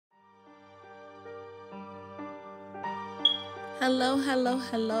Hello, hello,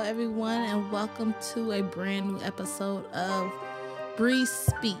 hello, everyone, and welcome to a brand new episode of Bree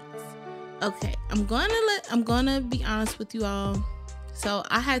Speaks. Okay, I'm gonna be honest with you all. So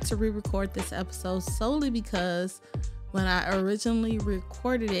I had to re-record this episode solely because when I originally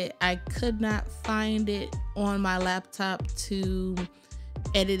recorded it, I could not find it on my laptop to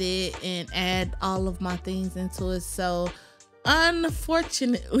edit it and add all of my things into it. So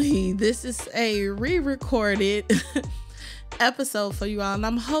unfortunately, this is a re-recorded episode for you all, and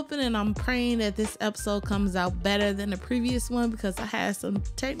I'm hoping and I'm praying that this episode comes out better than the previous one because I had some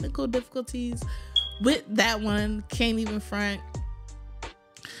technical difficulties with that one. Can't even front.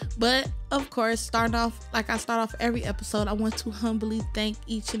 But of course, start off every episode, I want to humbly thank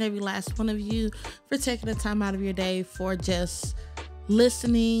each and every last one of you for taking the time out of your day for just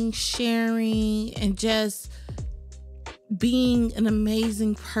listening, sharing, and just being an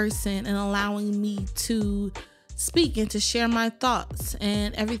amazing person and allowing me to speak and to share my thoughts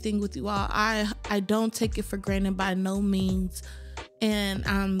and everything with you all. I don't take it for granted by no means, and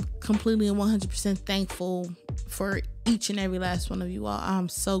I'm completely and 100% thankful for each and every last one of you all. I'm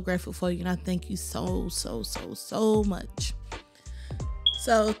so grateful for you, and I thank you so much.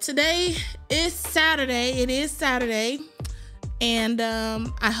 So today is Saturday. It is Saturday, and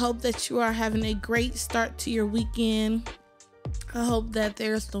I hope that you are having a great start to your weekend. I hope that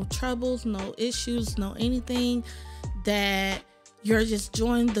there's no troubles, no issues, no anything, that you're just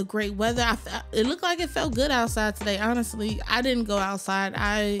enjoying the great weather. It looked like it felt good outside today. Honestly, I didn't go outside.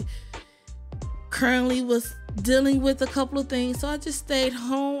 I currently was dealing with a couple of things, so I just stayed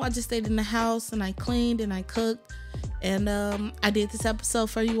home. I just stayed in the house, and I cleaned and I cooked, and I did this episode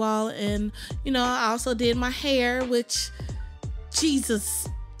for you all. And I also did my hair, which, Jesus,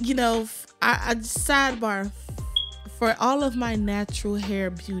 I sidebar, for all of my natural hair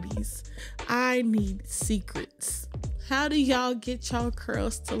beauties, I need secrets. How do y'all get y'all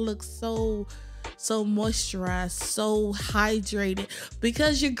curls to look so moisturized, so hydrated?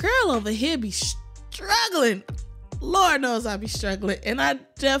 Because your girl over here be struggling. Lord knows I be struggling, and I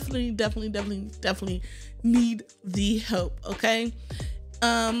definitely need the help. Okay.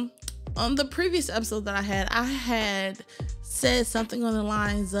 On the previous episode that I had said something on the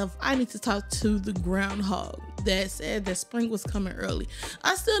lines of, I need to talk to the groundhog that said that spring was coming early.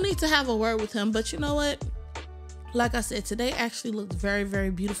 I still need to have a word with him, but you know what? Like I said, today actually looked very, very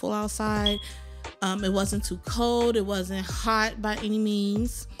beautiful outside. It wasn't too cold. It wasn't hot by any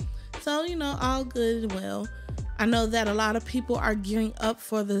means. So, all good and well. I know that a lot of people are gearing up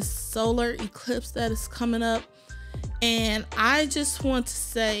for the solar eclipse that is coming up. And I just want to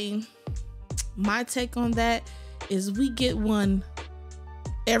say, my take on that is we get one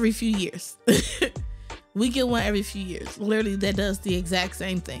every few years. We get one every few years. Literally, that does the exact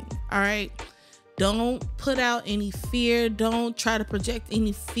same thing. All right. Don't put out any fear. Don't try to project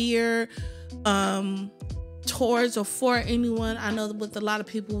any fear towards or for anyone. I know with a lot of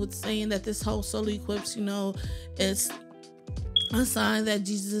people with saying that this whole solar eclipse, is a sign that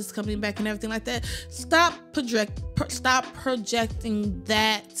Jesus is coming back and everything like that. Stop projecting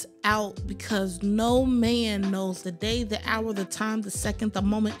that out, because no man knows the day, the hour, the time, the second, the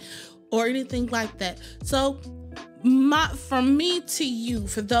moment, or anything like that. So from me to you,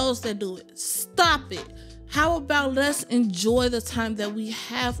 for those that do it, stop it. How about let's enjoy the time that we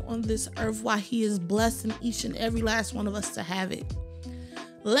have on this earth while he is blessing each and every last one of us to have it.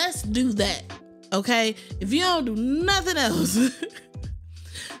 Let's do that. Okay? If you don't do nothing else,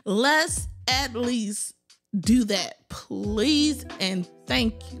 let's at least do that. Please and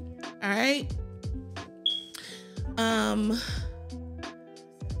thank you. All right?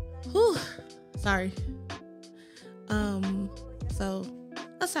 Sorry. So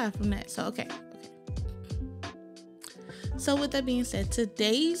aside from that, okay. So with that being said,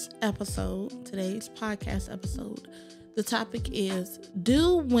 today's podcast episode, the topic is,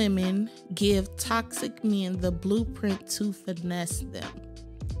 do women give toxic men the blueprint to finesse them?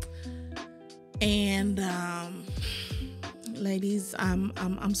 And ladies,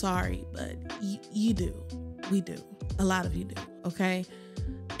 I'm sorry, but you do. We do. A lot of you do. Okay.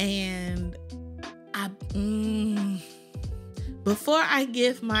 And before I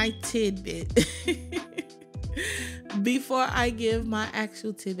give my tidbit, before I give my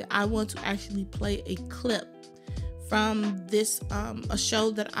actual tidbit, I want to actually play a clip from this a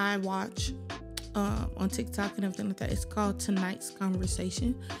show that I watch on TikTok and everything like that. It's called Tonight's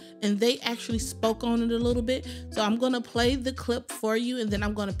Conversation, and they actually spoke on it a little bit. So I'm going to play the clip for you, and then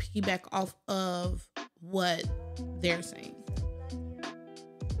I'm going to piggyback off of what they're saying.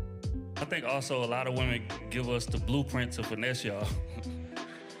 I think also a lot of women give us the blueprint to finesse y'all.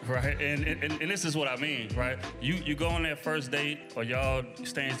 right? And this is what I mean, right? You go on that first date or y'all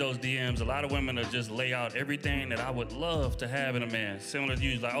exchange those DMs. A lot of women will just lay out everything that I would love to have in a man. Similar to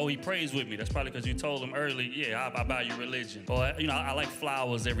you, like, oh, he prays with me. That's probably because you told him early, yeah, I buy you religion. Or, you know, I like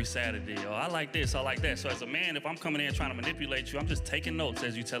flowers every Saturday. Or I like this, I like that. So as a man, if I'm coming in trying to manipulate you, I'm just taking notes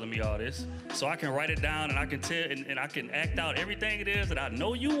as you telling me all this. So I can write it down and I can tell and I can act out everything it is that I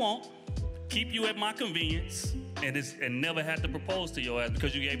know you want, keep you at my convenience, and never have to propose to your ass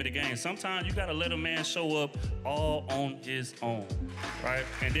because you gave it a game. Sometimes you gotta let a man show up all on his own, right?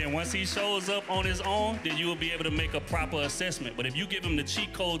 And then once he shows up on his own, then you will be able to make a proper assessment. But if you give him the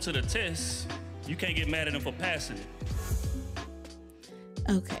cheat code to the test, you can't get mad at him for passing it.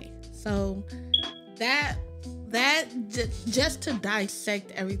 Okay, so that just to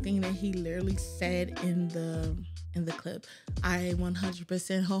dissect everything that he literally said in the clip, I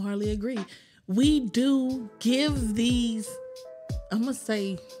 100% wholeheartedly agree. We do give these, I'm gonna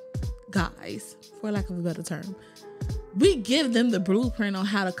say guys, for lack of a better term, we give them the blueprint on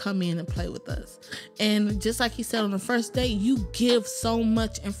how to come in and play with us. And just like he said on the first date, you give so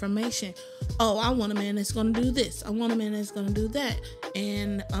much information. Oh, I want a man that's gonna do this. I want a man that's gonna do that.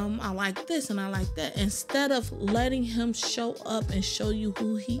 And I like this and I like that. Instead of letting him show up and show you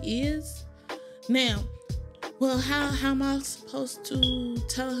who he is. Now, well, how am I supposed to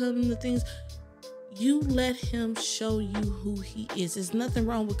tell him the things? You let him show you who he is. There's nothing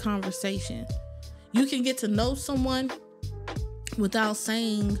wrong with conversation. You can get to know someone without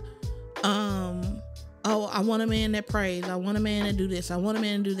saying, oh, I want a man that prays. I want a man to do this. I want a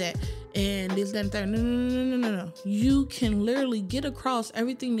man to do that. And this, that, and third. No. You can literally get across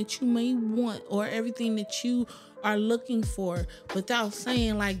everything that you may want or everything that you are looking for without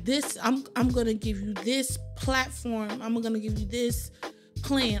saying like this. I'm going to give you this platform. I'm going to give you this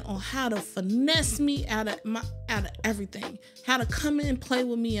plan on how to finesse me out of everything, how to come in and play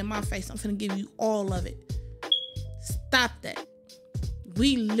with me in my face. I'm finna give you all of it. Stop that.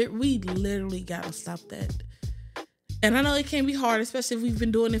 We literally gotta stop that. And I know it can be hard, especially if we've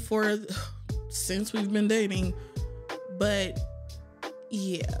been doing it since we've been dating. But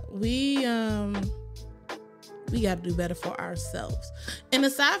yeah, we gotta do better for ourselves. And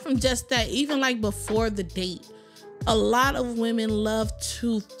aside from just that, even like before the date, a lot of women love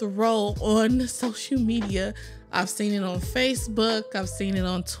to throw on social media. I've seen it on Facebook. I've seen it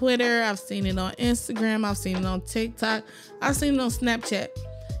on Twitter. I've seen it on Instagram. I've seen it on TikTok. I've seen it on Snapchat.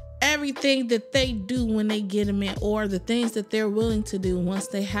 Everything that they do when they get a man, or the things that they're willing to do once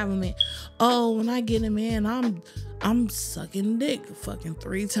they have a man. Oh, when I get a man, I'm sucking dick fucking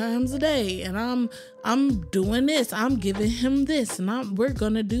 3 times a day, and I'm doing this, I'm giving him this, and we're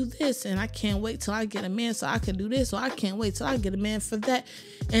gonna do this, and I can't wait till I get a man so I can do this, or I can't wait till I get a man for that.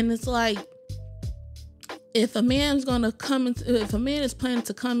 And it's like, if a man is planning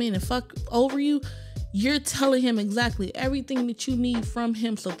to come in and fuck over you, you're telling him exactly everything that you need from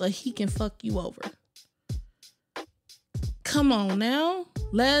him so that he can fuck you over. Come on now,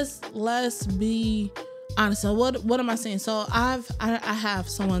 let's be honest. So what am I saying? So I have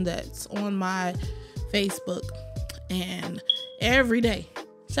someone that's on my Facebook, and every day,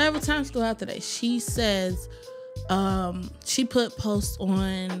 several times throughout the day, she says, she put posts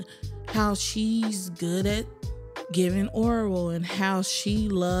on how she's good at giving oral and how she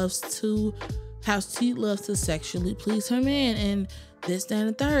loves to sexually please her man and this, that, and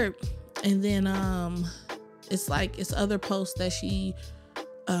the third. And then it's other posts that she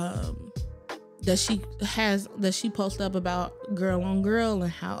posted up about girl on girl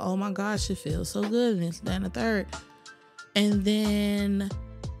and how, oh my gosh, it feels so good, and this, that, and the third. And then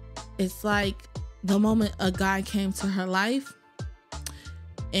it's like the moment a guy came to her life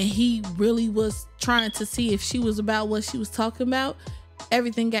and he really was trying to see if she was about what she was talking about,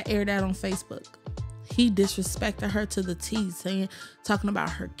 everything got aired out on Facebook. He disrespected her to the T, talking about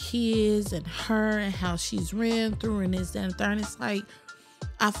her kids and her and how she's ran through and this, that, and third. And it's like,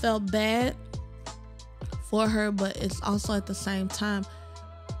 I felt bad for her, but it's also at the same time,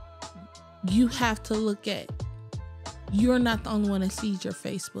 you have to look at, you're not the only one that sees your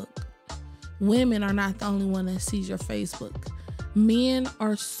Facebook. Women are not the only one that sees your Facebook. Men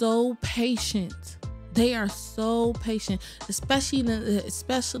are so patient. They are so patient, especially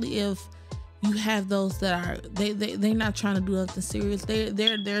if you have those that are they're not trying to do nothing serious. They're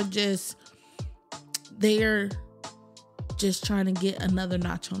just trying to get another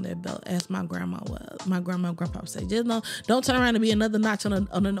notch on their belt, as my grandma and grandpa would say. Just don't turn around to be another notch on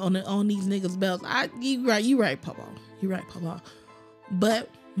these niggas' belts. You right, Papa. You right, Papa. But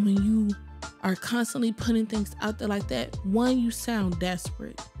when you are constantly putting things out there like that, 1, you sound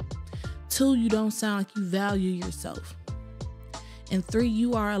desperate. 2, you don't sound like you value yourself. And 3,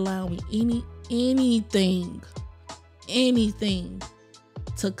 you are allowing anything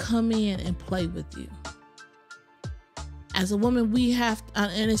to come in and play with you. As a woman, we have,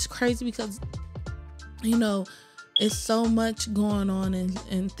 and it's crazy because, you know, it's so much going on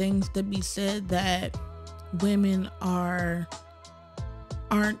and things to be said that women are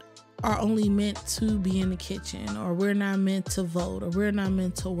only meant to be in the kitchen, or we're not meant to vote, or we're not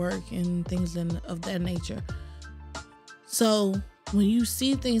meant to work, and things of that nature. So when you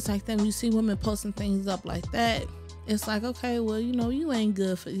see things like that, when you see women posting things up like that, it's like, okay, well, you know, you ain't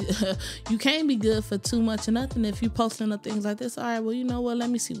good for, you can't be good for too much or nothing if you posting up things like this. All right, well, you know what? Let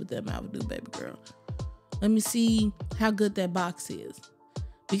me see what that mouth do, baby girl. Let me see how good that box is.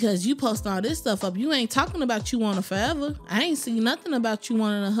 Because you post all this stuff up, you ain't talking about you wanting forever. I ain't seen nothing about you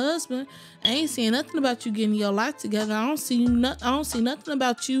wanting a husband. I ain't seeing nothing about you getting your life together. I don't see nothing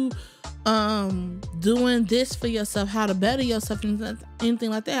about you doing this for yourself, how to better yourself, and anything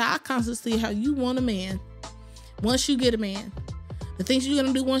like that. I constantly see how you want a man once you get a man. The things you're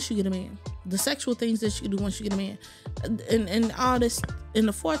gonna do once you get a man. The sexual things that you do once you get a man. And all this in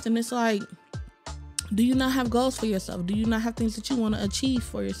the fourth, and it's like, do you not have goals for yourself? Do you not have things that you want to achieve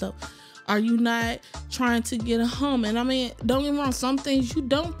for yourself? Are you not trying to get a home? And I mean, don't get me wrong, some things you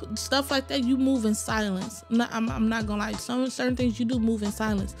don't, stuff like that, you move in silence. I'm not gonna lie, certain things you do move in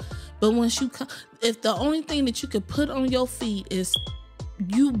silence. But once you come, if the only thing that you could put on your feet is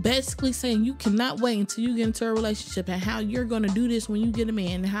you basically saying you cannot wait until you get into a relationship, and how you're gonna do this when you get a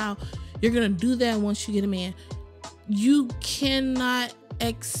man, and how you're gonna do that once you get a man, you cannot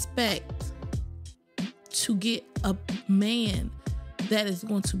expect to get a man that is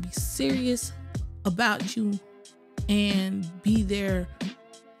going to be serious about you and be there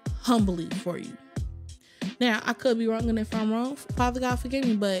humbly for you. Now, I could be wrong, and if I'm wrong, Father God forgive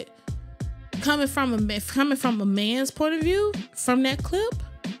me, but coming from a man's point of view, from that clip,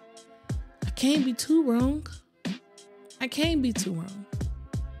 I can't be too wrong. I can't be too wrong.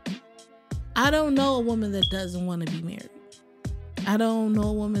 I don't know a woman that doesn't want to be married. I don't know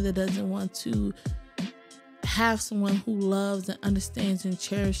a woman that doesn't want to have someone who loves and understands and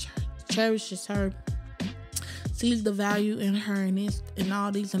cherishes her, sees the value in her, and all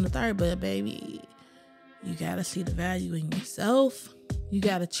these and the third. But baby, you gotta see the value in yourself. You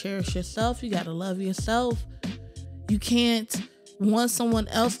gotta cherish yourself. You gotta love yourself. You can't want someone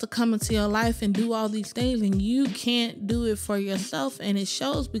else to come into your life and do all these things, and you can't do it for yourself. And it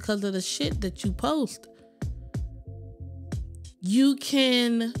shows because of the shit that you post. You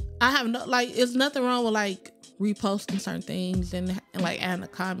can, it's nothing wrong with like reposting certain things and like adding a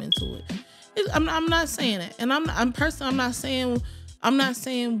comment to it. I'm not saying that, and I'm not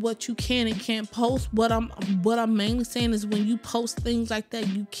saying what you can and can't post. What I'm mainly saying is when you post things like that,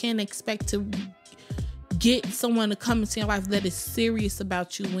 you can't expect to get someone to come into your life that is serious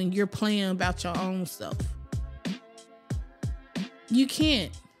about you when you're playing about your own self. You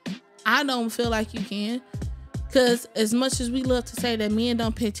can't. I don't feel like you can. Because as much as we love to say that men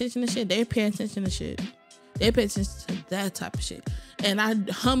don't pay attention to shit, they pay attention to shit. They pay attention to that type of shit. And I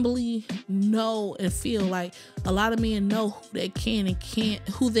humbly know and feel like a lot of men know who they can and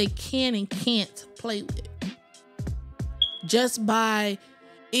can't play with. Just by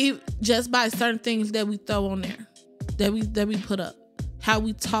certain things that we throw on there, that we put up. How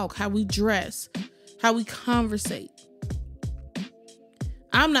we talk, how we dress, how we conversate.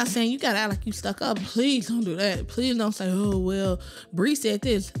 I'm not saying you gotta act like you stuck up. Please don't do that. Please don't say, oh, well, Bree said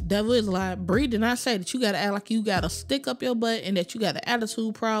this. Devil is a lie. Bree did not say that you gotta act like you gotta stick up your butt and that you got an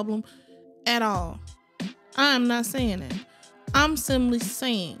attitude problem at all. I'm not saying that. I'm simply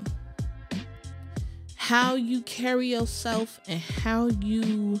saying how you carry yourself and how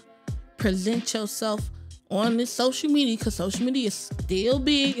you present yourself on this social media, because social media is still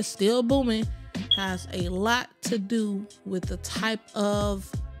big, it's still booming, has a lot to do with the type of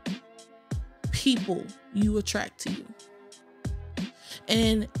people you attract to you.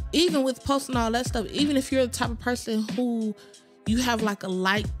 And even with posting all that stuff, even if you're the type of person who you have like a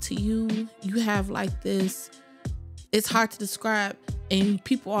light to you, you have like this, it's hard to describe, and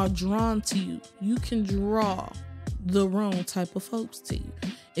people are drawn to you, you can draw the wrong type of folks to you.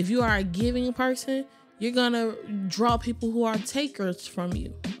 If you are a giving person, you're gonna draw people who are takers from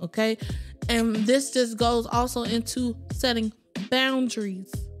you, okay? And this just goes also into setting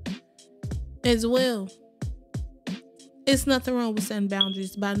boundaries as well. It's nothing wrong with setting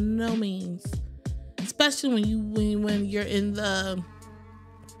boundaries, by no means. Especially when you're in the,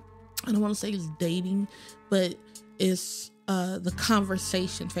 I don't want to say it's dating, but it's the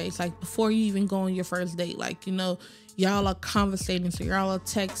conversation phase, like before you even go on your first date. Like, you know, y'all are conversating, so y'all are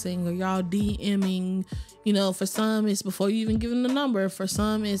texting or y'all DMing. You know, for some it's before you even give them the number. For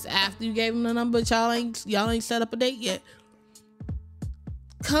some it's after you gave them the number, but y'all ain't set up a date yet.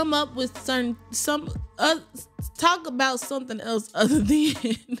 Come up with talk about something else other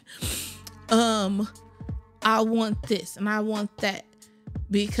than I want this and I want that.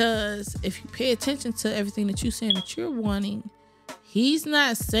 Because if you pay attention to everything that you're saying that you're wanting, he's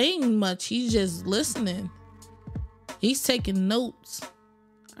not saying much. He's just listening. He's taking notes.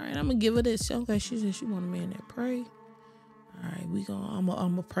 All right, I'm gonna give her this. Okay, she said she want a man that pray. All right, I'm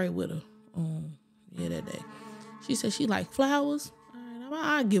gonna pray with her. That day. She said she like flowers. All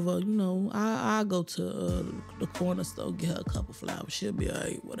right, I give her. You know, I go to the corner store, get her a couple flowers. She'll be all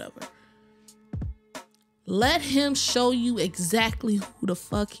right, whatever. Let him show you exactly who the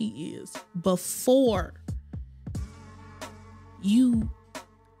fuck he is before you.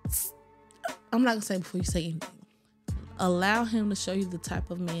 I'm not gonna say before you say anything. Allow him to show you the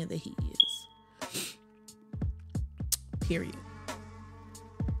type of man that he is. Period.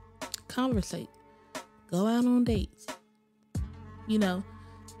 Conversate. Go out on dates. You know,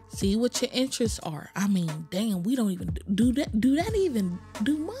 see what your interests are. I mean, damn, we don't even do that. Do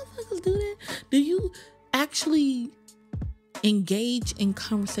motherfuckers do that? Do you actually engage in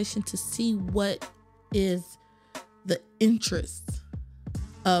conversation to see what is the interest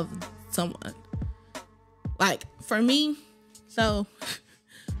of someone? Like, for me, so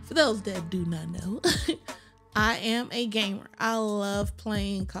for those that do not know, I am a gamer. I love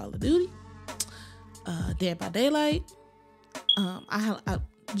playing Call of Duty, Dead by Daylight. I have a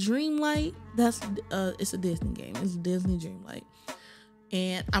Dreamlight. It's a Disney game. It's a Disney Dreamlight.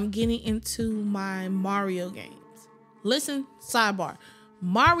 And I'm getting into my Mario games. Listen, sidebar.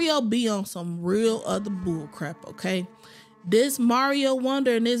 Mario be on some real other bull crap, okay? This Mario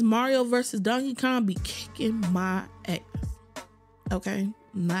Wonder and this Mario versus Donkey Kong be kicking my ass. Okay?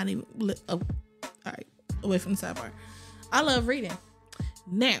 Not even... all right. Away from the sidebar. I love reading.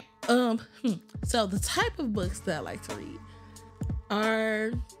 Now, so the type of books that I like to read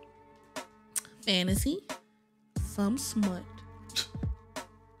are fantasy, some smut,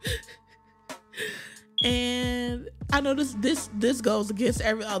 and I know this goes against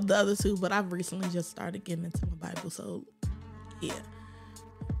every of the other two, but I've recently just started getting into my Bible, so yeah.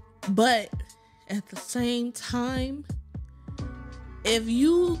 But at the same time, if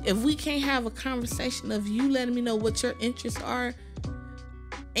we can't have a conversation of you letting me know what your interests are,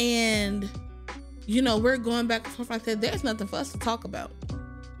 and you know we're going back and forth like that, there's nothing for us to talk about.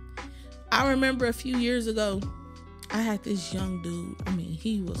 I remember a few years ago, I had this young dude. I mean,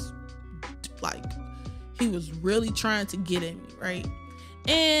 he was really trying to get at me, right?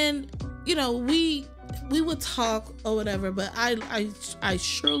 And you know, we would talk or whatever, but I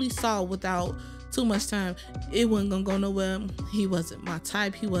surely saw without too much time it wasn't gonna go nowhere. He wasn't my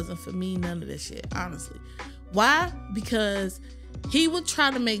type. He wasn't for me. None of this shit, honestly. Why? Because he would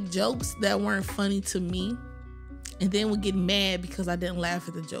try to make jokes that weren't funny to me, and then would get mad because I didn't laugh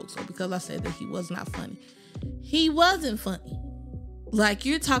at the jokes, or because I said that he was not funny. He wasn't funny. Like,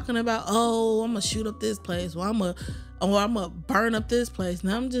 you're talking about, oh, I'm gonna shoot up this place, or I'm gonna burn up this place,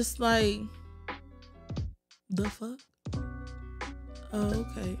 and I'm just like, the fuck? Oh,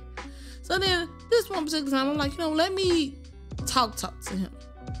 okay. So then this one particular time, I'm like, you know, let me talk to him.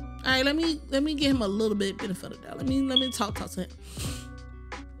 All right, let me give him a little bit benefit of that. Let me talk to him.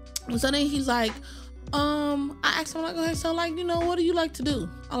 And so then he's like, I asked him, like, okay, so like, you know, what do you like to do?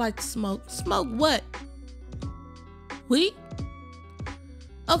 I like to smoke. Smoke what? Weed?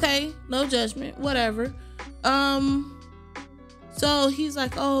 Okay, no judgment, whatever. So he's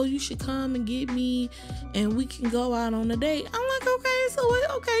like, oh, you should come and get me and we can go out on a date. I'm like, okay, so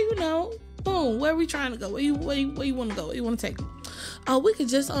okay, you know, boom, where are we trying to go? Where you want to go? Where you want to take me? Oh, we could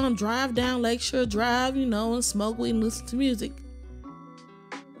just drive down Lakeshore Drive, you know, and smoke weed and listen to music.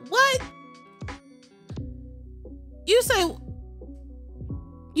 What? You say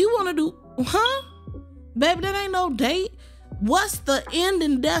you want to do, huh? Baby, that ain't no date. What's the end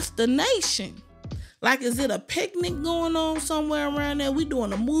and destination? Like, is it a picnic going on somewhere around there? We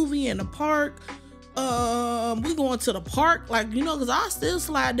doing a movie in the park? We going to the park? Like, you know, because I still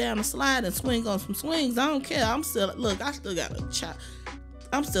slide down the slide and swing on some swings. I don't care. I still got a child.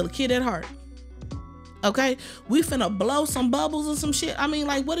 I'm still a kid at heart. Okay? We finna blow some bubbles or some shit. I mean,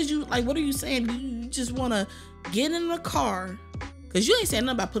 like, what are you saying? You just want to get in the car? Because you ain't saying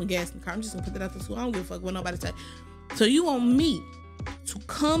nothing about putting gas in the car. I'm just going to put that out there too. I don't give a fuck what nobody say. So you want me to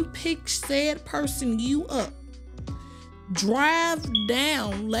come pick said person you up, drive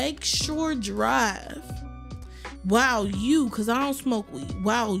down Lakeshore Drive, while you, because I don't smoke weed,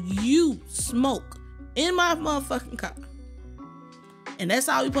 while you smoke in my motherfucking car. And that's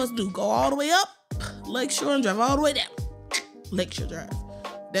all we supposed to do. Go all the way up Lakeshore and drive all the way down Lakeshore Drive.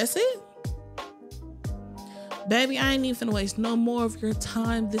 That's it. Baby, I ain't even finna waste no more of your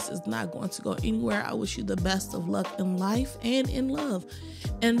time. This is not going to go anywhere. I wish you the best of luck in life and in love.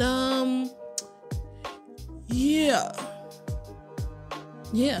 And yeah.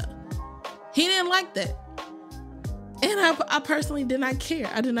 He didn't like that. And I personally did not care.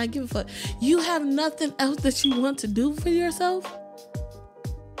 I did not give a fuck. You have nothing else that you want to do for yourself?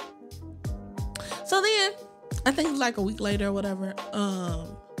 So then, I think like a week later or whatever,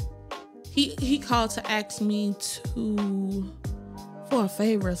 he called to ask me for a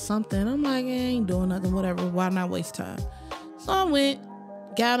favor or something. I'm like, I ain't doing nothing, whatever. Why not waste time? So I went,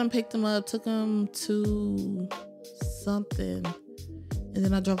 got him, picked him up, took him to something. And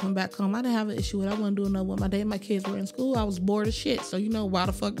then I drove him back home. I didn't have an issue with it. I wasn't doing nothing with my day. My kids were in school. I was bored as shit. So, why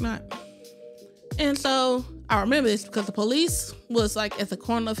the fuck not? And so I remember this because the police was like at the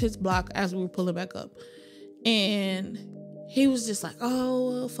corner of his block as we were pulling back up. And he was just like, oh,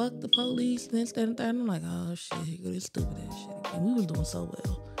 well, fuck the police, this, that, and that. And I'm like, oh, shit, here go this stupid ass shit again. We was doing so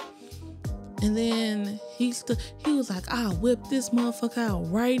well. And then he was like, I'll whip this motherfucker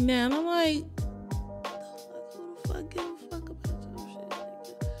out right now. And I'm like, who the fuck give a fuck about your shit?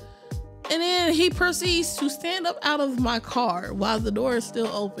 And then he proceeds to stand up out of my car while the door is still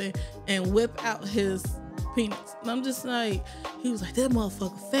open and whip out his penis. And I'm just like, he was like, that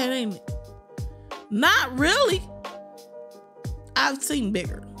motherfucker fat, ain't it? Not really. I've seen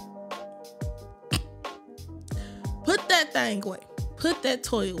bigger. Put that thing away. Put that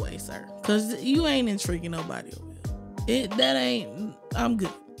toy away, sir. Because you ain't intriguing nobody over here. I'm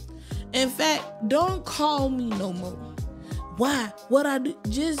good. In fact, don't call me no more. Why? What I do?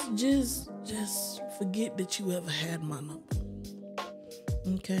 Just forget that you ever had my number.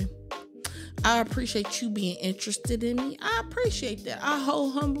 Okay? I appreciate you being interested in me. I appreciate that. I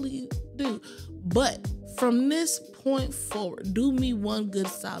humbly do. But from this point forward, do me one good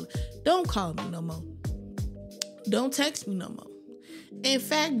solid. Don't call me no more. Don't text me no more. In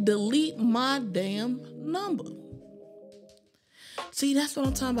fact, delete my damn number. See, that's what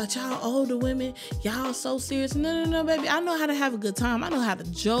I'm talking about. Y'all older women, y'all so serious. No, baby. I know how to have a good time. I know how to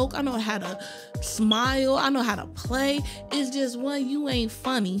joke. I know how to smile. I know how to play. It's just, one, you ain't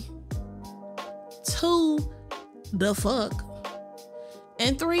funny. Two, the fuck.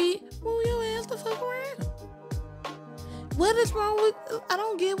 And three, move your ass the fuck around. What is wrong with, I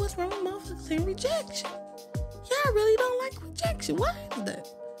don't get what's wrong with motherfuckers saying rejection. Y'all really don't like rejection. Why is that?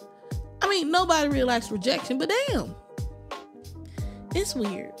 I mean, nobody really likes rejection, but damn. It's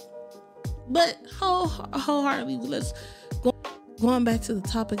weird. But wholeheartedly, going back to the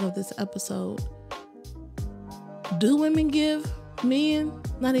topic of this episode. Do women give men,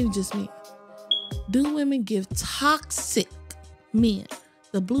 not even just men, do women give toxic men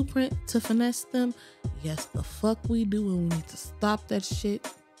the blueprint to finesse them? Yes, the fuck we do, and we need to stop that shit.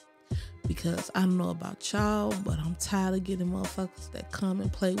 Because I don't know about y'all, but I'm tired of getting motherfuckers that come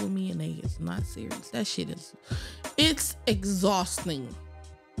and play with me and they is not serious. That shit it's exhausting.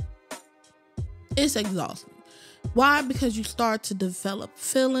 It's exhausting. Why? Because you start to develop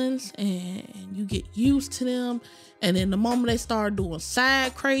feelings and you get used to them. And then the moment they start doing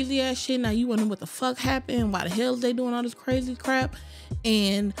side crazy ass shit, now you wonder what the fuck happened. Why the hell is they doing all this crazy crap?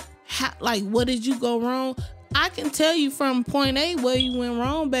 And what did you go wrong? I can tell you from point A where you went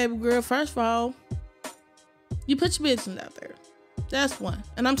wrong, baby girl. First of all, you put your business out there. That's one.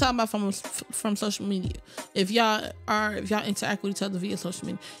 And I'm talking about from social media. If y'all interact with each other via social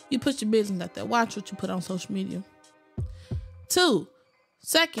media, you put your business out there. Watch what you put on social media.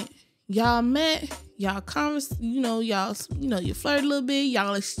 Second, y'all met, y'all converse, you flirt a little bit,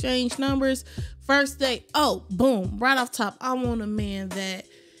 y'all exchange numbers. First date, oh, boom, right off top, I want a man that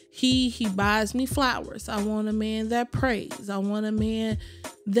he buys me flowers. I want a man that prays. I want a man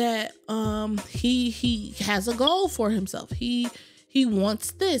that he has a goal for himself. He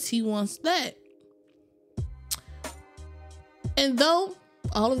wants this, he wants that. And though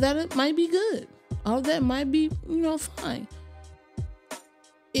all of that, it might be good. All of that might be, fine.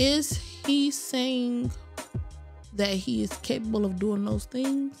 Is he saying that he is capable of doing those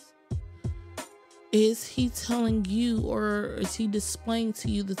things? Is he telling you, or is he displaying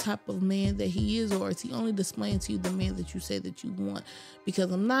to you the type of man that he is, or is he only displaying to you the man that you say that you want? Because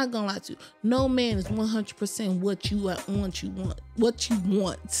I'm not gonna lie to you, no man is 100% what you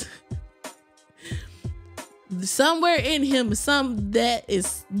want. somewhere in him is something that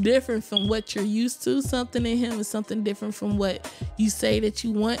is different from what you're used to. Something in him is something different from what you say that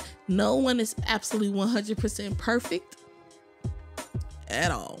you want. No one is absolutely 100% perfect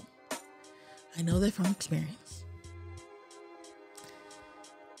at all. I know that from experience.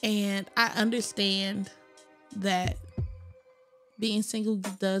 And I understand that being single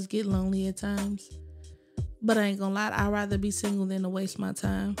does get lonely at times. But I ain't gonna lie, I'd rather be single than to waste my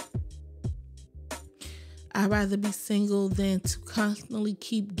time. I'd rather be single than to constantly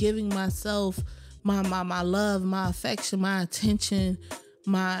keep giving myself my love, my affection, my attention,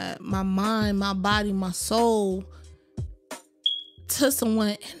 my mind, my body, my soul to someone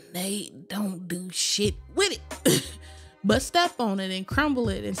and they don't do shit with it. But step on it and crumble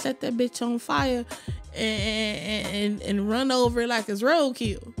it and set that bitch on fire and run over it like it's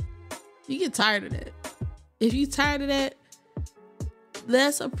roadkill. You get tired of that. If you tired of that,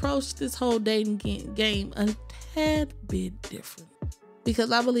 let's approach this whole dating game a tad bit different.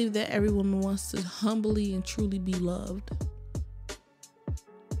 Because I believe that every woman wants to humbly and truly be loved.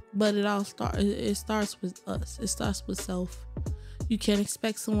 But it starts with us. It starts with self. You can't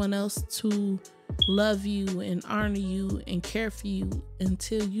expect someone else to love you and honor you and care for you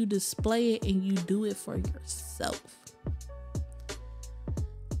until you display it and you do it for yourself.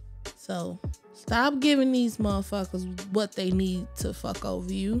 So stop giving these motherfuckers what they need to fuck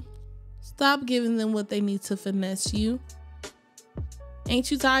over you. Stop giving them what they need to finesse you.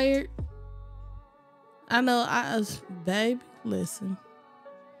 Ain't you tired? I know, babe, listen.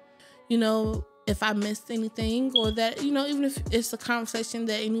 You know, if I missed anything or that, you know, even if it's a conversation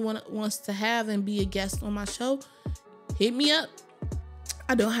that anyone wants to have and be a guest on my show, hit me up.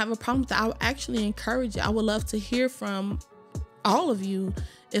 I don't have a problem with that. I would actually encourage it. I would love to hear from all of you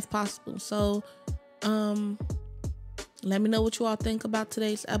if possible. So, let me know what you all think about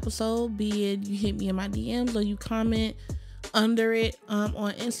today's episode. Be it you hit me in my DMs or you comment under it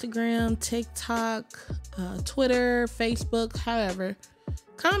on Instagram, TikTok, Twitter, Facebook, however.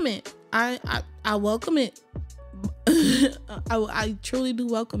 Comment. I welcome it. I truly do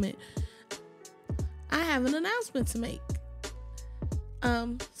welcome it. I have an announcement to make.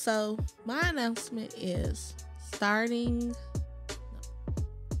 So my announcement is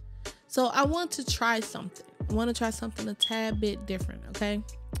So I want to try something. I want to try something a tad bit different, okay?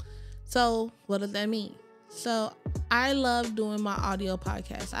 So what does that mean? So I love doing my audio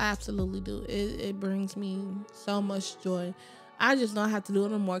podcast. I absolutely do. It brings me so much joy. I just don't have to do it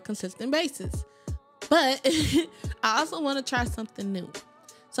on a more consistent basis. But I also want to try something new.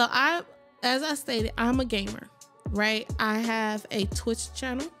 So as I stated, I'm a gamer, right? I have a Twitch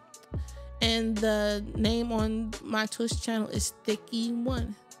channel. And the name on my Twitch channel is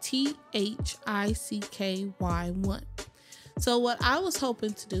Thicky1. THICKY1. So what I was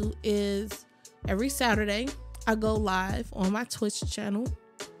hoping to do is every Saturday I go live on my Twitch channel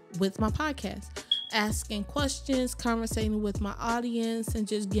with my podcast, asking questions, conversating with my audience, and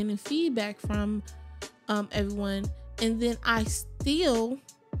just getting feedback from everyone. And then I still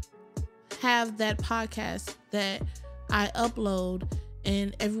have that podcast that I upload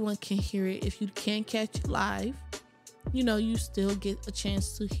and everyone can hear it. If you can't catch it live, you know, you still get a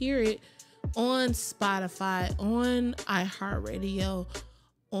chance to hear it on Spotify, on iHeartRadio,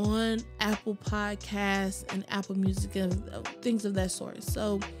 on Apple Podcasts and Apple Music and things of that sort.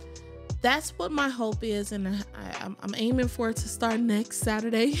 So that's what my hope is, and I'm aiming for it to start next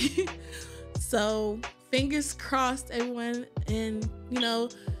Saturday. So fingers crossed, everyone. And you know,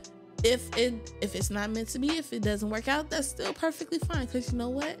 if it's not meant to be, if it doesn't work out, that's still perfectly fine. Because you know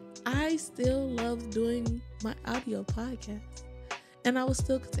what? I still love doing my audio podcast. And I will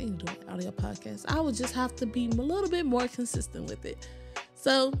still continue doing my audio podcast. I would just have to be a little bit more consistent with it.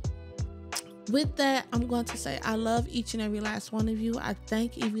 So with that, I'm going to say I love each and every last one of you. I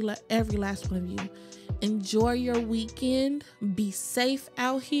thank every last one of you. Enjoy your weekend. Be safe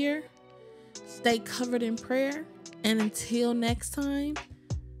out here. Stay covered in prayer. And until next time,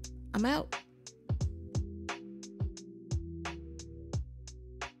 I'm out.